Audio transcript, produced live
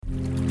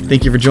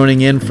Thank you for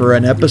joining in for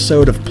an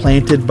episode of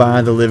Planted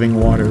by the Living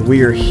Water.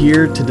 We are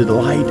here to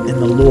delight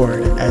in the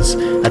Lord as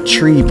a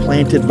tree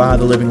planted by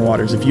the living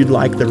waters. If you'd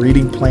like the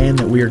reading plan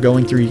that we are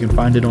going through, you can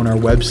find it on our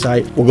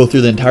website. We'll go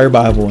through the entire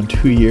Bible in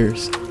 2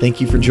 years. Thank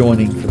you for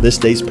joining for this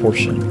day's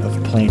portion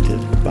of Planted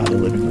by the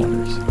Living Waters.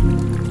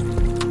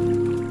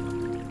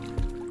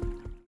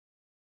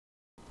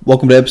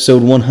 Welcome to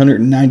episode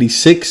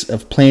 196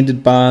 of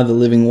Planted by the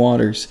Living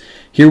Waters.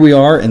 Here we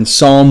are in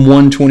Psalm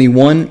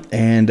 121,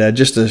 and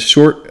just a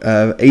short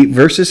 8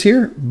 verses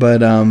here, but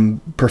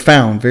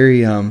profound,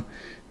 very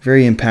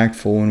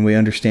impactful when we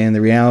understand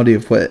the reality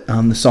of what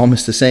the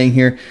psalmist is saying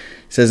here.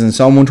 It says in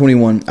Psalm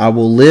 121, "I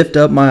will lift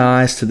up my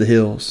eyes to the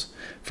hills,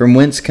 from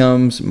whence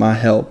comes my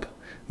help.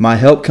 My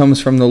help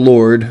comes from the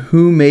Lord,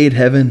 who made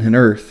heaven and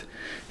earth.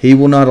 He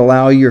will not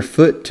allow your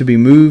foot to be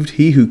moved.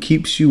 He who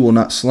keeps you will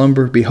not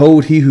slumber.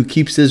 Behold, he who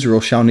keeps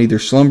Israel shall neither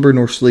slumber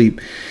nor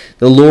sleep.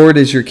 The Lord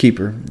is your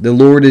keeper. The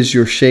Lord is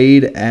your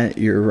shade at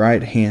your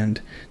right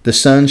hand. The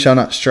sun shall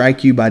not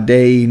strike you by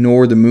day,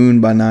 nor the moon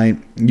by night.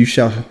 You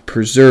shall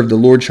preserve. The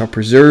Lord shall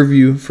preserve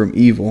you from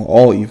evil,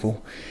 all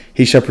evil.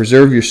 He shall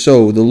preserve your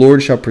soul. The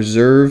Lord shall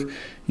preserve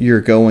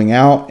your going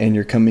out and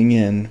your coming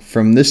in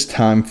from this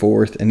time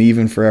forth and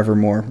even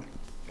forevermore."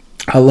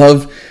 I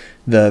love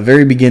the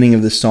very beginning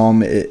of the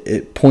psalm.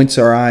 It points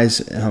our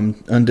eyes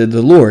unto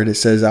the Lord. It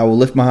says, "I will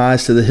lift my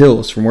eyes to the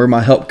hills from where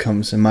my help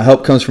comes," and my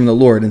help comes from the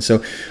Lord. And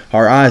so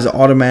our eyes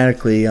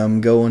automatically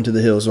go into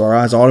the hills. Our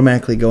eyes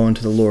automatically go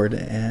into the Lord.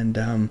 And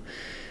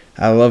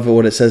I love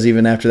what it says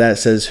even after that. It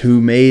says, "Who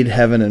made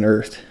heaven and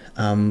earth."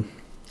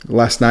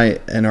 Last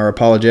night in our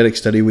apologetic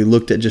study, we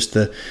looked at just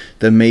the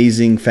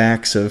amazing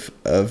facts of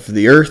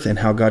the earth and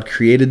how God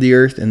created the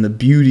earth and the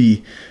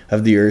beauty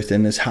of the earth.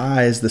 And as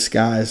high as the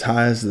sky, as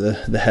high as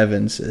the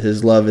heavens,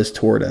 His love is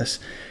toward us.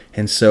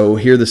 And so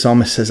here the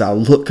psalmist says, "I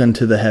look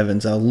unto the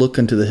heavens, I look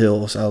unto the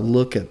hills, I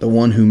look at the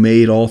one who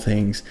made all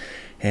things,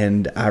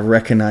 and I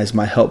recognize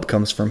my help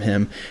comes from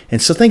Him."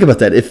 And so think about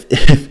that.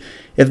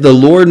 If the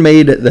Lord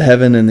made the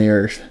heaven and the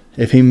earth,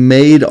 if He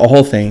made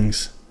all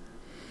things,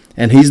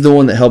 and He's the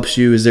one that helps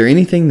you, is there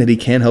anything that He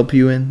can't help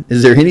you in?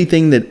 Is there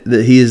anything that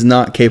He is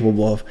not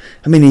capable of?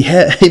 I mean,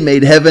 He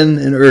made heaven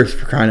and earth,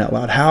 for crying out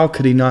loud. How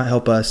could He not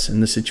help us in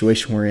the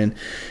situation we're in?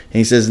 And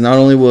He says not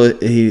only will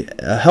He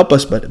help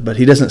us, but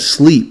He doesn't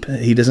sleep.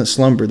 He doesn't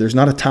slumber. There's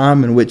not a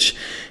time in which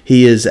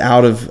He is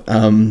out of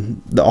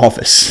the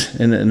office.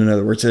 In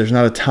other words, there's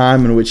not a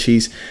time in which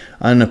He's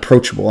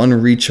unapproachable,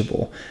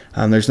 unreachable.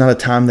 There's not a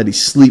time that He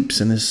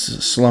sleeps in His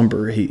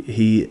slumber.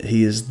 He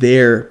is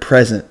there,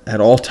 present at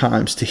all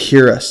times to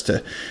hear us,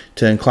 to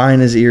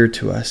incline His ear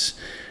to us.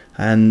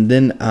 And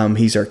then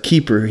He's our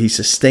keeper. He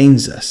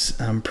sustains us,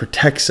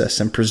 protects us,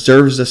 and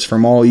preserves us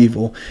from all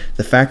evil.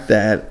 The fact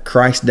that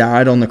Christ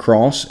died on the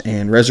cross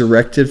and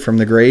resurrected from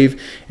the grave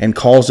and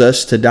calls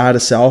us to die to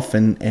self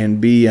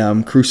and be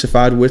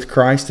crucified with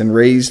Christ and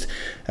raised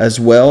as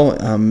well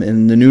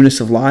in the newness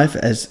of life.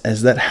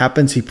 As that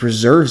happens, He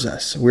preserves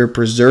us. We're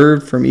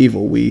preserved from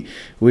evil. We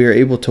are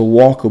able to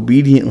walk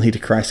obediently to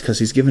Christ because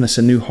He's given us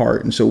a new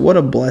heart. And so what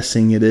a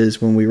blessing it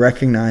is when we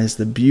recognize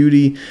the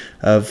beauty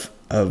of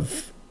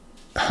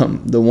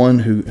the one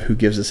who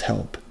gives us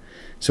help.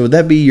 So would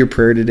that be your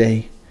prayer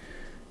today?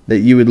 That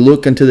you would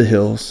look unto the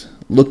hills,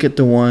 look at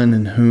the one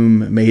in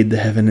whom made the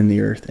heaven and the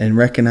earth, and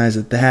recognize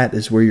that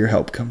is where your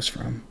help comes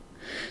from.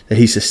 That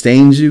He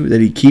sustains you,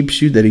 that He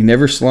keeps you, that He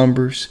never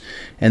slumbers,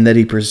 and that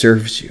He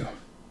preserves you.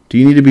 Do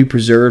you need to be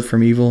preserved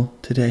from evil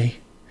today?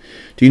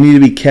 Do you need to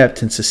be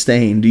kept and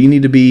sustained? Do you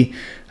need to be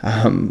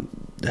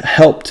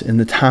helped in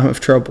the time of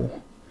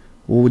trouble?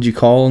 Well, would you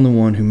call on the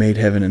one who made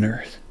heaven and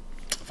earth?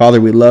 Father,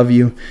 we love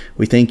You.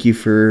 We thank You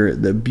for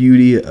the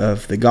beauty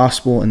of the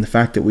gospel and the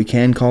fact that we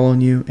can call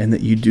on You and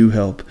that You do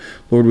help.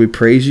 Lord, we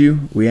praise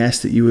You. We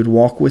ask that You would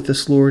walk with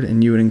us, Lord,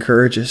 and You would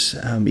encourage us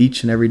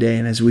each and every day.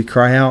 And as we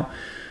cry out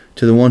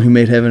to the one who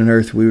made heaven and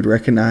earth, we would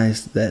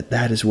recognize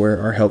that is where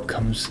our help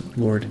comes,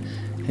 Lord.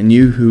 And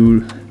You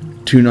who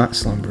do not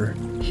slumber,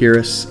 hear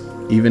us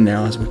even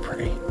now as we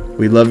pray.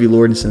 We love You,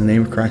 Lord, and it's in the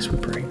name of Christ we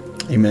pray.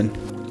 Amen.